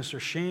bitterness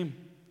or shame,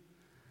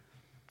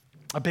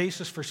 a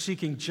basis for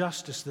seeking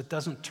justice that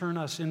doesn't turn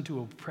us into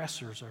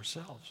oppressors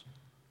ourselves,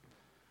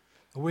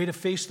 a way to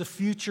face the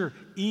future,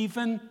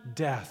 even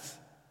death,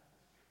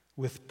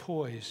 with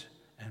poise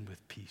and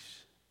with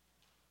peace.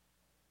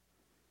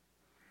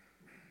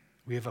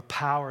 We have a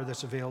power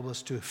that's available to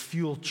us to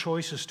fuel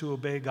choices to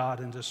obey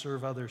God and to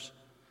serve others.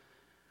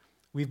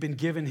 We've been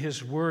given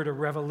his word, a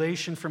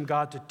revelation from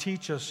God to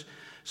teach us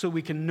so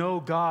we can know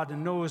God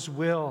and know his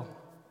will.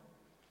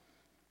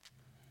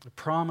 A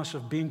promise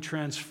of being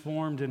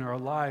transformed in our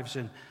lives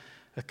and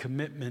a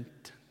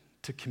commitment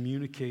to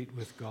communicate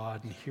with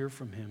God and hear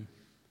from him.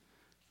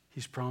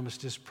 He's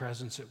promised his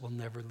presence. It will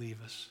never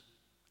leave us,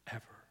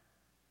 ever.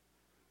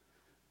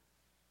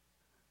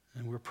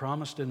 And we're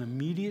promised an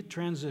immediate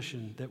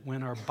transition that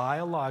when our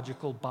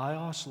biological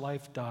bios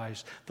life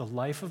dies, the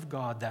life of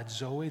God, that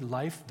Zoe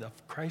life of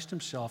Christ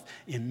himself,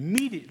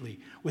 immediately,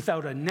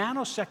 without a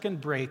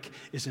nanosecond break,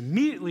 is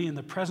immediately in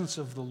the presence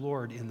of the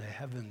Lord in the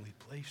heavenly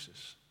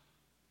places.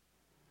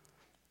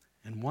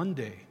 And one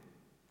day,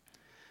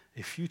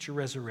 a future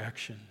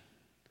resurrection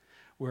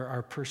where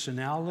our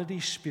personality,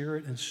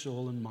 spirit, and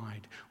soul and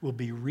mind will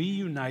be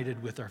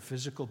reunited with our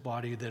physical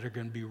body, that are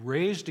going to be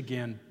raised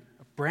again,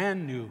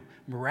 brand new,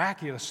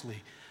 miraculously,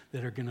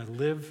 that are going to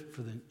live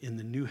in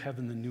the new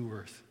heaven, the new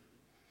earth.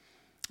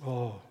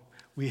 Oh,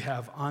 we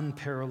have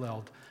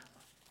unparalleled,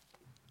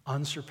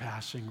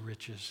 unsurpassing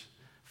riches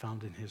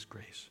found in his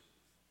grace.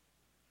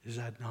 Is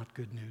that not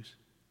good news?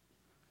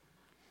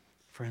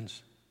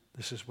 Friends,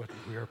 this is what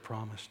we are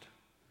promised.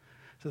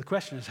 So the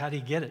question is, how do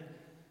you get it?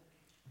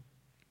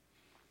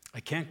 I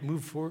can't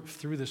move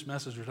through this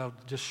message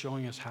without just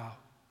showing us how.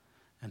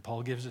 And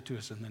Paul gives it to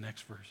us in the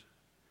next verse.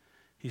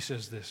 He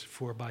says this,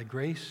 "For by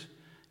grace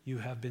you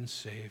have been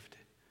saved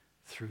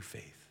through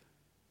faith."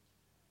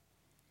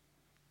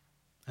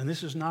 And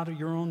this is not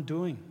your own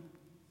doing.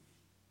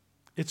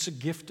 It's a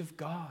gift of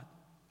God.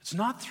 It's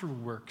not through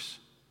works,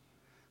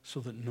 so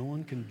that no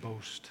one can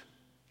boast.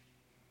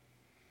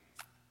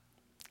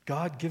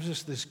 God gives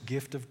us this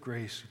gift of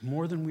grace,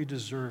 more than we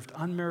deserved,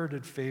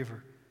 unmerited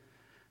favor,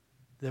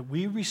 that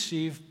we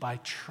receive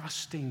by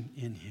trusting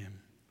in him,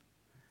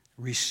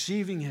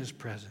 receiving his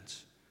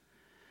presence.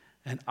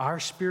 And our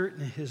spirit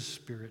and his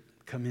spirit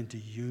come into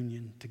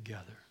union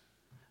together.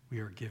 We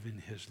are given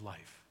his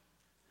life.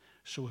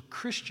 So a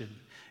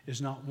Christian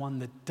is not one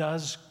that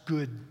does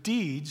good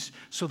deeds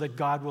so that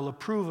God will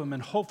approve them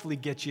and hopefully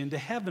get you into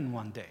heaven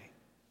one day.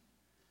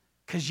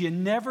 Because you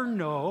never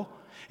know.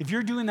 If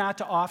you're doing that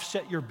to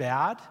offset your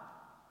bad,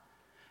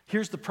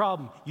 here's the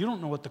problem. You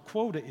don't know what the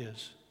quota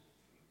is.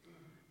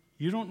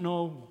 You don't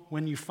know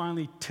when you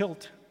finally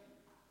tilt.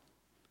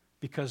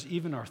 Because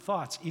even our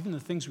thoughts, even the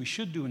things we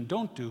should do and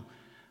don't do,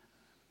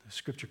 the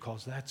scripture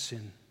calls that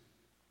sin.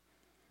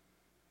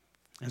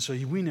 And so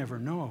we never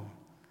know.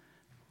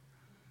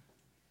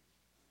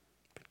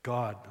 But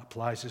God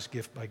applies his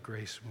gift by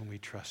grace when we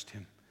trust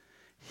him.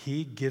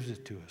 He gives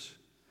it to us.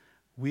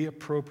 We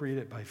appropriate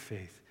it by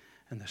faith.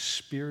 And the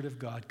Spirit of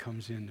God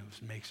comes in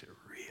and makes it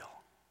real,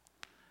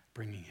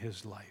 bringing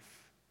his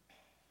life.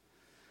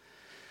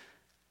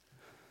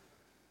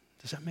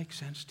 Does that make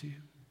sense to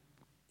you?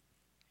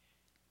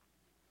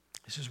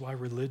 This is why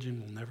religion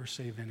will never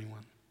save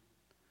anyone,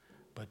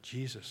 but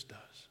Jesus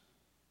does.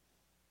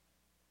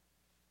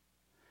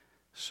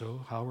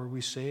 So how are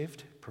we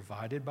saved?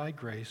 Provided by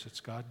grace.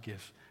 It's God's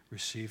gift,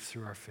 received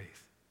through our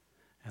faith.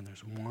 And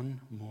there's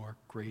one more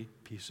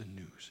great piece of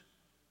news.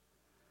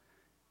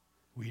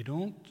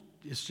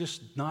 It's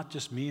just not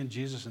just me and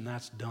Jesus and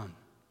that's done.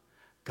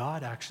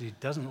 God actually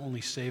doesn't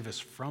only save us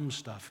from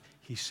stuff,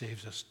 he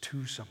saves us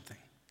to something.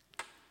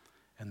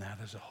 And that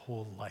is a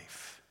whole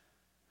life.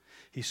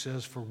 He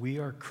says, for we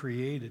are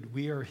created,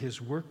 we are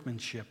his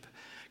workmanship,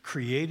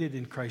 created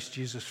in Christ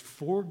Jesus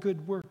for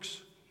good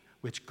works,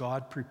 which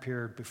God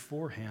prepared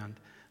beforehand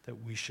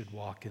that we should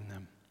walk in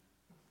them.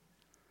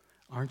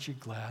 Aren't you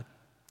glad?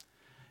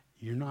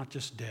 You're not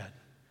just dead.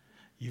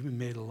 You've been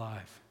made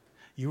alive.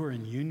 You are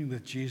in union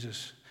with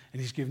Jesus,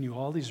 and he's given you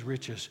all these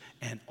riches,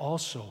 and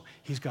also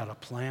he's got a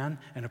plan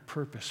and a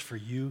purpose for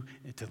you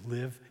to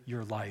live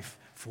your life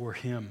for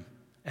him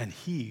and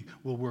he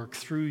will work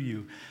through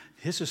you.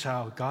 This is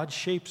how God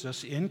shapes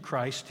us in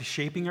Christ,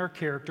 shaping our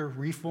character,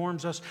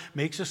 reforms us,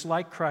 makes us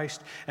like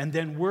Christ, and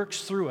then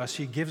works through us.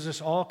 He gives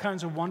us all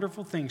kinds of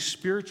wonderful things,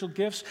 spiritual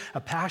gifts,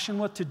 a passion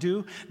what to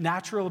do,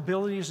 natural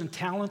abilities and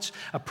talents,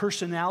 a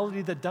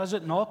personality that does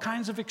it, and all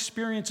kinds of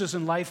experiences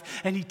in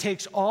life. And he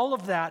takes all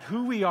of that,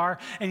 who we are,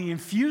 and he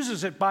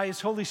infuses it by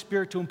his Holy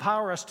Spirit to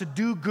empower us to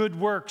do good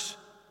works.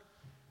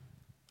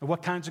 And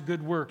what kinds of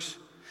good works?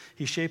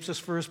 He shapes us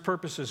for his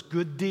purposes,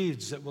 good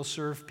deeds that will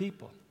serve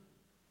people.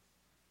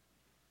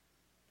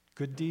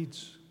 Good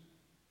deeds.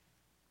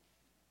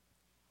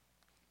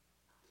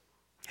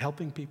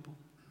 Helping people.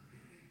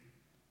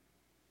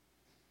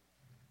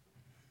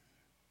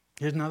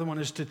 Here's another one,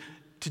 is to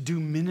do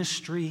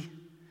ministry,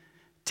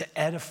 to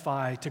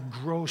edify, to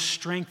grow,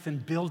 strengthen,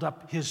 build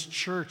up his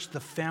church, the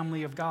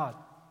family of God.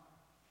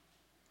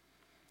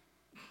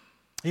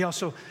 He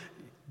also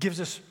gives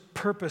us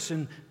purpose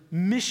and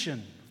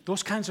mission,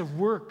 those kinds of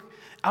work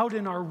out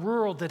in our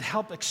world that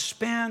help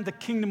expand the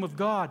kingdom of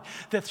God,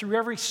 that through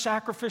every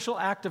sacrificial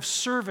act of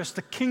service,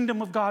 the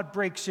kingdom of God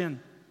breaks in.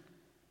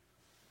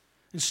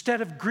 Instead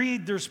of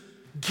greed, there's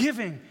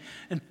giving,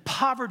 and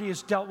poverty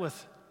is dealt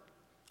with.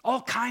 All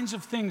kinds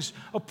of things.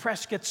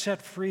 Oppressed get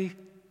set free.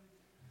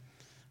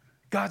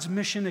 God's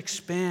mission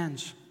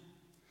expands.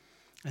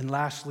 And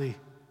lastly,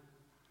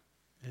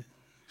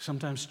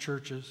 sometimes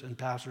churches and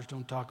pastors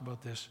don't talk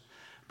about this,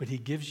 but he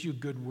gives you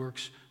good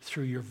works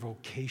through your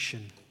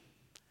vocation,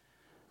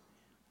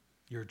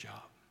 your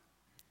job.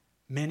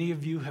 Many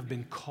of you have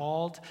been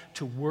called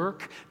to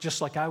work,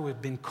 just like I would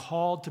have been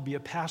called to be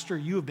a pastor.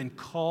 You have been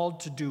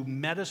called to do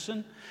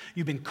medicine.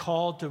 You've been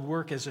called to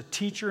work as a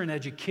teacher in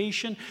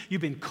education.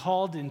 You've been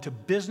called into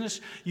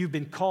business. You've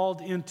been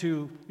called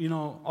into,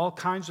 all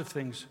kinds of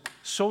things.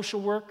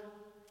 Social work,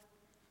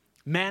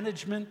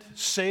 management,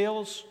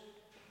 sales.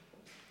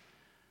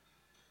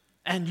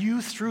 And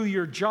you, through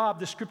your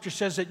job, the scripture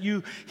says that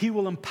he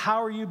will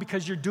empower you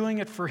because you're doing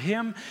it for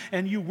him,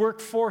 and you work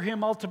for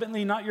him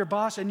ultimately, not your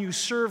boss, and you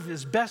serve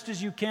as best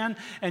as you can,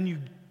 and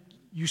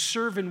you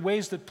serve in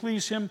ways that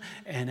please him,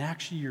 and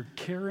actually you're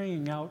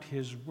carrying out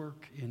his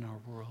work in our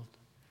world.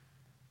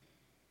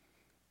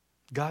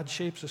 God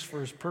shapes us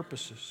for his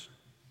purposes.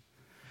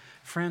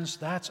 Friends,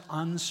 that's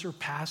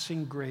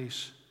unsurpassing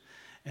grace.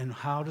 And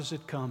how does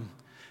it come?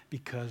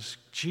 Because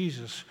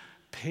Jesus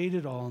paid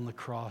it all on the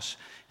cross.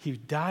 He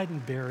died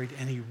and buried,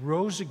 and he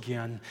rose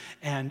again.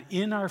 And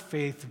in our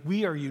faith,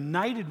 we are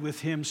united with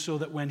him so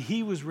that when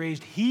he was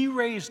raised, he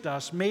raised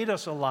us, made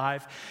us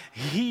alive.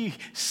 He,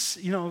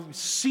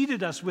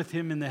 seated us with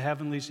him in the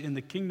heavenlies, in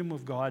the kingdom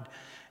of God.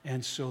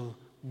 And so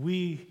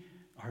we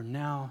are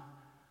now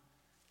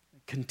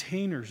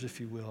containers, if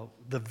you will.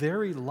 The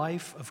very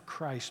life of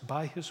Christ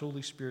by his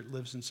Holy Spirit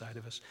lives inside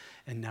of us,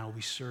 and now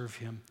we serve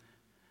him.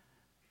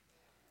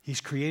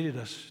 He's created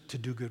us to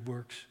do good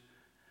works.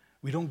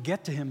 We don't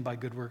get to him by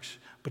good works,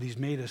 but he's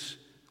made us,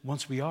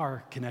 once we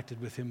are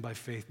connected with him by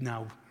faith,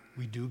 now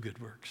we do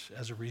good works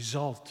as a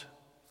result,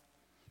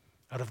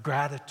 out of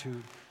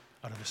gratitude,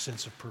 out of a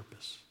sense of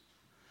purpose.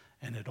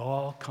 And it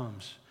all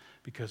comes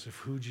because of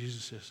who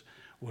Jesus is,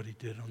 what he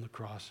did on the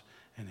cross,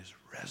 and his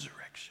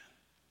resurrection.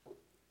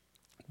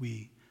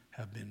 We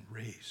have been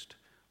raised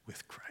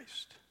with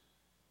Christ,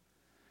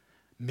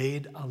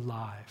 made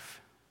alive,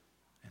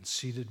 and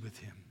seated with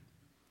him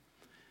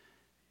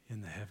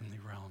in the heavenly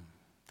realm,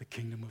 the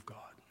kingdom of God.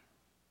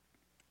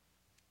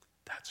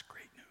 That's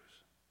great news.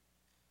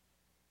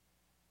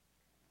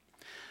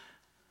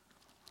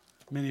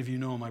 Many of you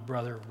know my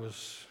brother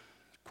was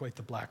quite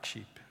the black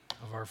sheep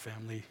of our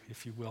family,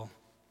 if you will.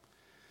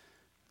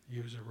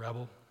 He was a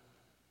rebel,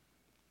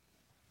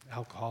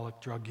 alcoholic,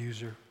 drug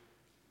user.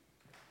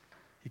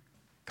 He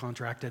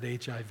contracted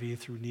HIV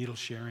through needle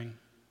sharing.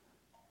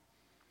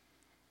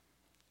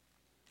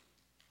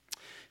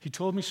 He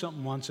told me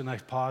something once, and I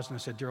paused and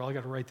I said, Daryl, I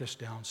got to write this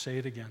down. Say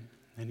it again.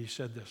 And he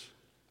said this.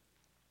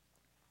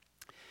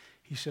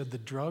 He said, the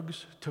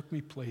drugs took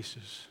me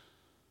places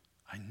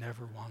I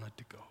never wanted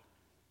to go.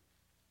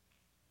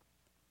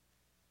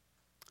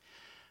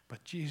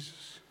 But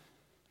Jesus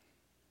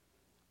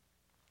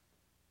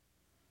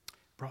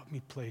brought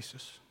me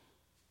places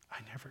I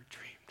never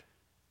dreamed.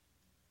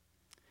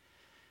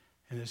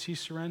 And as he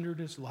surrendered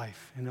his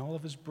life and all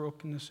of his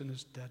brokenness and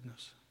his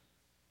deadness,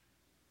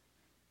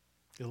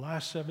 the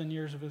last 7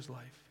 years of his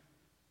life,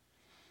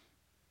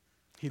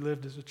 he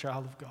lived as a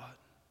child of God,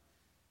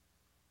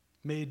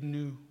 made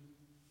new.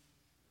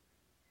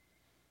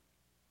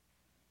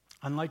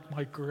 Unlike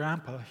my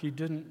grandpa, he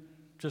didn't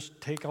just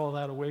take all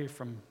that away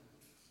from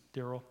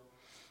Daryl.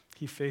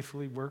 He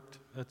faithfully worked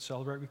at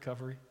Celebrate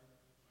Recovery,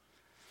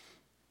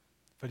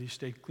 but he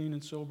stayed clean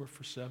and sober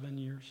for 7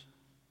 years,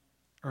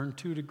 earned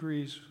 2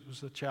 degrees,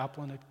 was the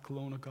chaplain at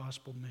Kelowna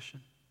Gospel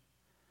Mission,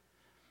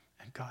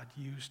 and God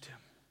used him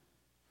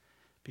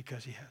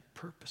because he had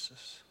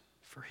purposes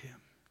for him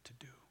to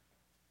do.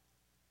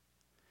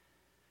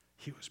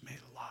 He was made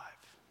alive.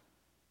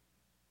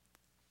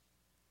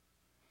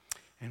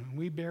 And when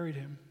we buried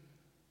him,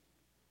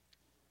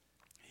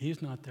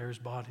 he's not there, his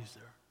body's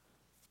there.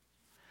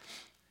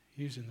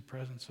 He's in the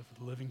presence of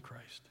the living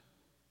Christ.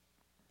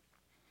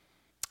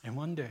 And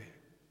one day,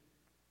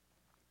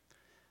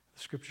 the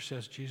scripture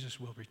says Jesus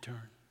will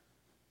return.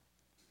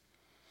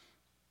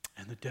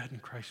 And the dead in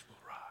Christ will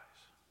rise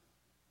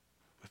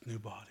with new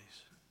bodies.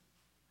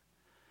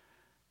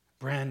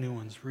 Brand new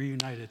ones,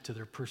 reunited to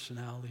their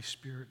personality,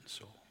 spirit, and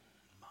soul,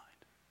 and mind.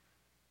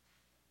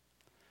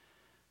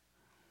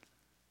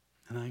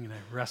 And I'm going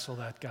to wrestle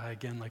that guy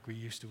again like we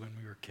used to when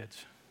we were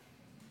kids.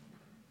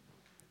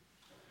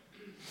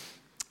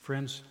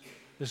 Friends,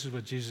 this is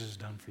what Jesus has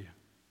done for you.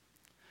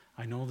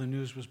 I know the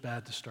news was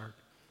bad to start,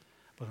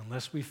 but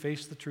unless we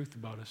face the truth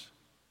about us,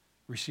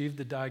 receive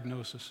the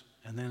diagnosis,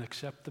 and then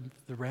accept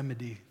the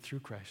remedy through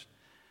Christ,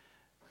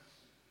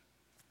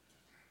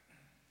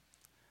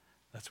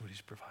 that's what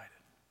he's provided.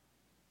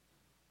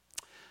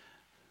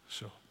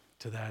 So,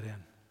 to that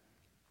end,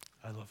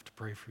 I love to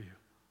pray for you.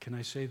 Can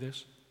I say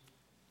this?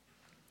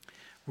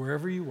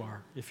 Wherever you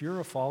are, if you're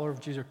a follower of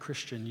Jesus, a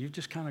Christian, you've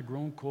just kind of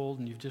grown cold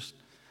and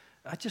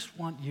I just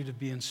want you to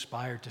be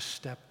inspired to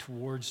step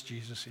towards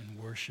Jesus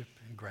in worship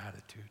and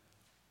gratitude.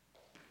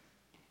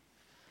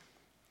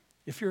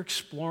 If you're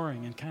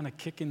exploring and kind of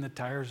kicking the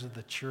tires of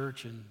the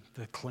church and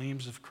the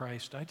claims of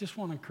Christ, I just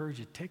want to encourage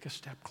you, take a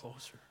step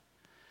closer.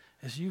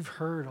 As you've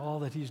heard all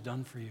that he's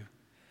done for you,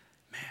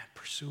 man,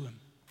 pursue him.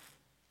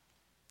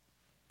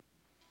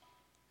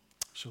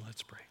 So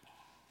let's pray.